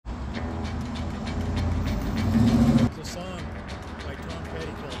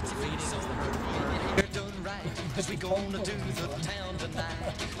gonna do the town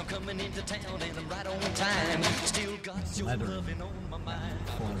tonight. I'm coming into town and I'm right on time. Still got your loving on my mind.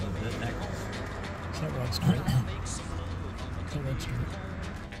 Can't run straight. Can't run straight.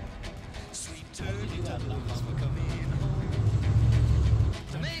 Sweet turkey doves for coming home.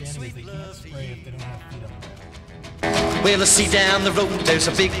 To make sweet love to you. If they don't have feet on. Well, I see down the road there's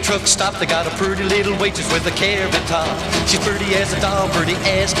a big truck stop. They got a pretty little waitress with a carrot top. She's pretty as a doll, pretty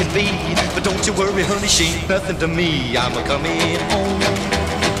as can be. But don't you worry, honey, she ain't nothing to me. I'm a coming home.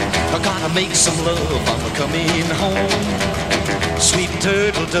 I gotta make some love. I'm a coming home. Sweet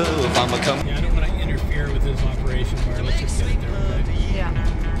turtle dove. I'm a coming. Yeah, I don't want to interfere with his operation. Where let's just get it there. Okay? Yeah.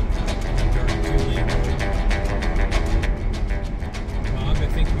 Bob, I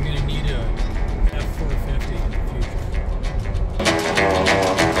think we're gonna need a F450 in the future.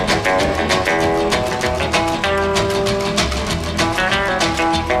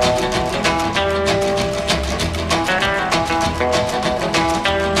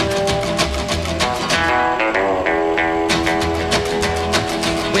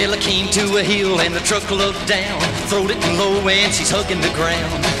 Well, I came to a hill and the truck looked down. Throwed it low and she's hugging the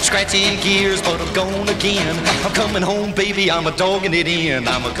ground. Scratching gears, but I'm gone again. I'm coming home, baby, I'm a dogging it in.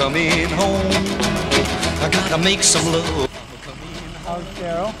 I'm a coming home. I gotta make some love. How's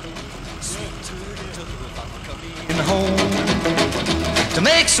Cheryl? I'm home to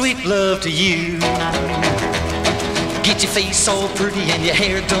make sweet love to you. Get your face all pretty and your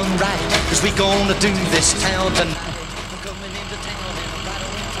hair done right, 'cause we gonna do this town tonight. I'm coming into town and I'm right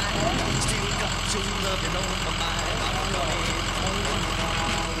on time. Still got your loving on my mind. I'm coming home.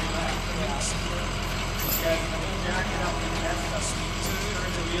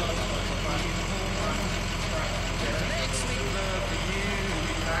 Make sweet love to you.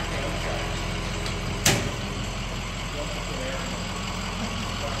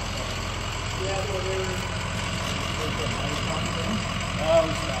 Oh,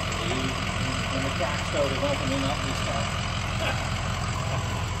 stop. When the crack started opening up and stuff.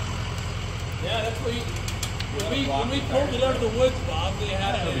 Yeah, that's what you, when we pulled it out of the woods, Bob, they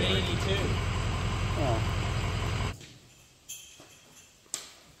had it at 82. Oh.